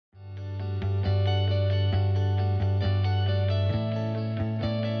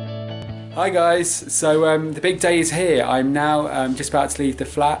Hi guys, so the big day is here. I'm now just about to leave the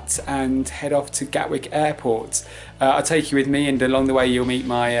flat and head off to Gatwick Airport. I'll take you with me, and along the way you'll meet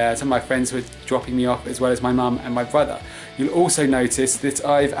some of my friends who are dropping me off, as well as my mum and my brother. You'll also notice that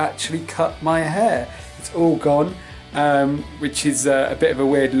I've actually cut my hair. It's all gone, which is a bit of a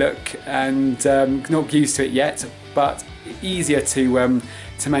weird look, and not used to it yet, but easier to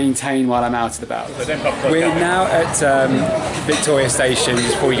maintain while I'm out and about. We're now at Victoria Station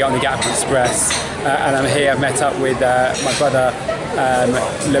just before we get on the Gatwick Express, and I'm here. I've met up with my brother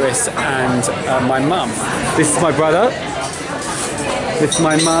Lewis and my mum. This is my brother, this is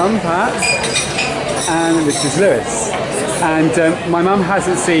my mum Pat, and this is Lewis. And my mum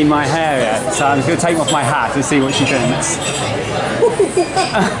hasn't seen my hair yet, so I'm just going to take off my hat and see what she thinks.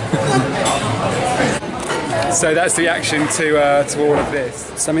 So that's the reaction to all of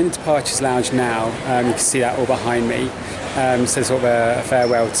this. So I'm in the departures lounge now. You can see that all behind me. So sort of a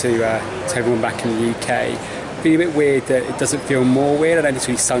farewell to everyone back in the UK. Feeling a bit weird that it doesn't feel more weird. I don't think it's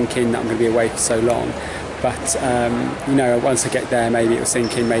really sunk in that I'm going to be away for so long. But you know, once I get there, maybe it'll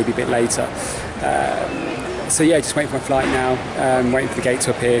sink in, maybe a bit later. So yeah, just waiting for my flight now. Waiting for the gate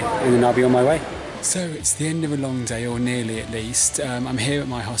to appear, and then I'll be on my way. So it's the end of a long day, or nearly at least. I'm here at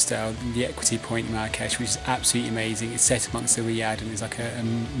my hostel, the Equity Point in Marrakesh, which is absolutely amazing. It's set amongst the Riyadh and it's like a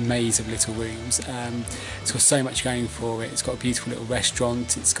maze of little rooms. It's got so much going for it. It's got a beautiful little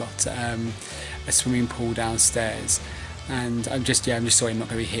restaurant. It's got a swimming pool downstairs, and I'm just sorry I'm not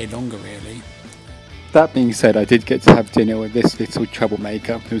going to be here longer, really. That being said, I did get to have dinner with this little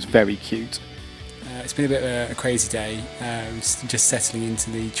troublemaker. It was very cute. It's been a bit of a crazy day, just settling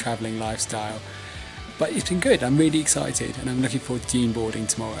into the travelling lifestyle. But it's been good. I'm really excited, and I'm looking forward to dune boarding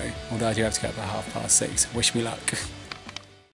tomorrow, although I do have to go up at 6:30. Wish me luck.